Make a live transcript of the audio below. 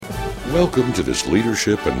Welcome to this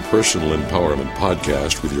leadership and personal empowerment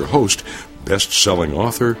podcast with your host, best-selling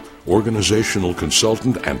author, organizational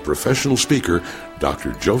consultant, and professional speaker,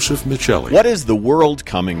 Dr. Joseph Michelli. What is the world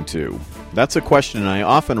coming to? That's a question I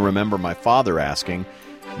often remember my father asking.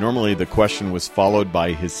 Normally the question was followed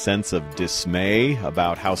by his sense of dismay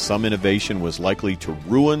about how some innovation was likely to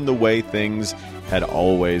ruin the way things had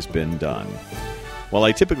always been done. While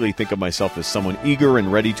I typically think of myself as someone eager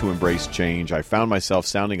and ready to embrace change, I found myself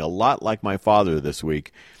sounding a lot like my father this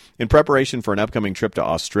week. In preparation for an upcoming trip to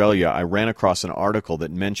Australia, I ran across an article that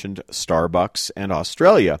mentioned Starbucks and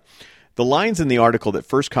Australia. The lines in the article that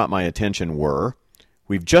first caught my attention were,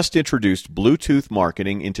 "We've just introduced Bluetooth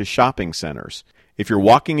marketing into shopping centers. If you're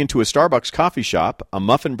walking into a Starbucks coffee shop, a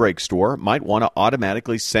muffin break store might want to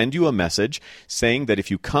automatically send you a message saying that if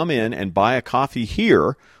you come in and buy a coffee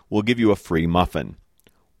here, we'll give you a free muffin."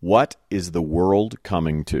 What is the world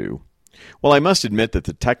coming to? Well, I must admit that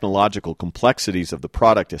the technological complexities of the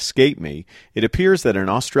product escape me. It appears that an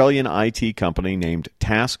Australian IT company named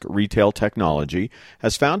Task Retail Technology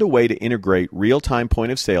has found a way to integrate real-time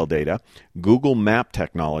point-of-sale data, Google Map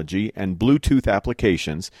technology, and Bluetooth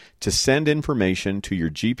applications to send information to your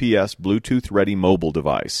GPS Bluetooth-ready mobile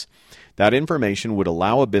device. That information would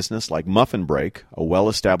allow a business like Muffin Break, a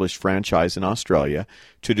well-established franchise in Australia,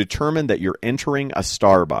 to determine that you're entering a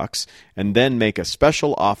Starbucks and then make a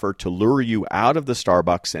special offer to lure you out of the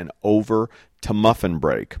Starbucks and over to Muffin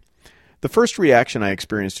Break. The first reaction I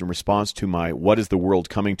experienced in response to my "what is the world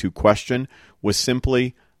coming to" question was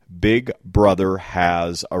simply, Big Brother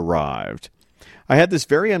has arrived. I had this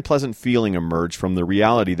very unpleasant feeling emerge from the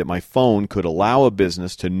reality that my phone could allow a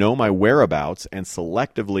business to know my whereabouts and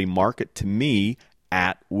selectively market to me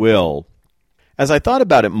at will. As I thought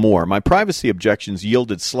about it more, my privacy objections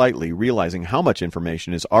yielded slightly, realizing how much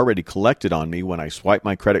information is already collected on me when I swipe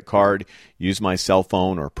my credit card, use my cell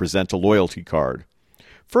phone, or present a loyalty card.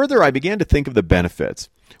 Further, I began to think of the benefits.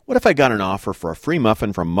 What if I got an offer for a free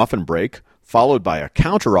muffin from Muffin Break, followed by a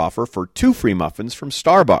counteroffer for 2 free muffins from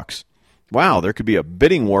Starbucks? Wow, there could be a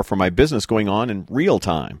bidding war for my business going on in real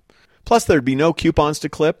time. Plus, there'd be no coupons to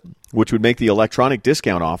clip, which would make the electronic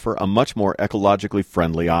discount offer a much more ecologically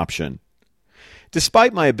friendly option.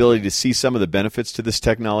 Despite my ability to see some of the benefits to this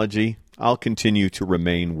technology, I'll continue to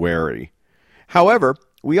remain wary. However,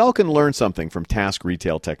 we all can learn something from Task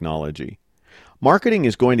Retail Technology. Marketing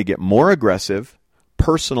is going to get more aggressive,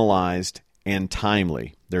 personalized, and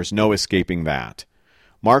timely. There's no escaping that.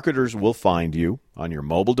 Marketers will find you on your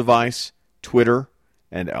mobile device, Twitter,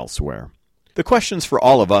 and elsewhere. The questions for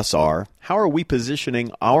all of us are, how are we positioning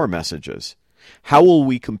our messages? How will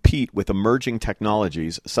we compete with emerging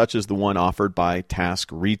technologies such as the one offered by Task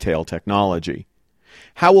Retail Technology?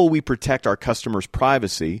 How will we protect our customers'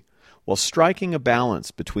 privacy while striking a balance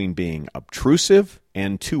between being obtrusive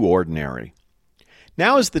and too ordinary?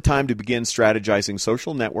 Now is the time to begin strategizing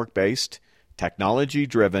social network-based,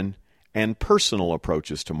 technology-driven, and personal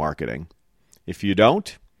approaches to marketing. If you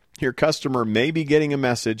don't, your customer may be getting a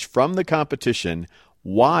message from the competition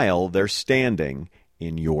while they're standing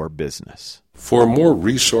in your business. For more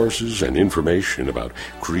resources and information about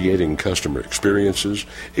creating customer experiences,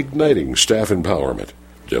 igniting staff empowerment,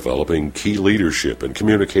 developing key leadership and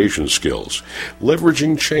communication skills,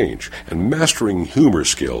 leveraging change, and mastering humor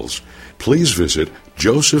skills, please visit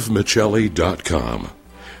josephmichelli.com.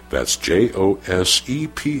 That's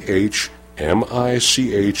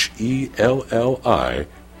JosephMichelli.com.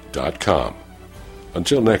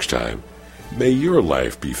 Until next time, may your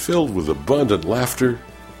life be filled with abundant laughter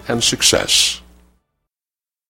and success.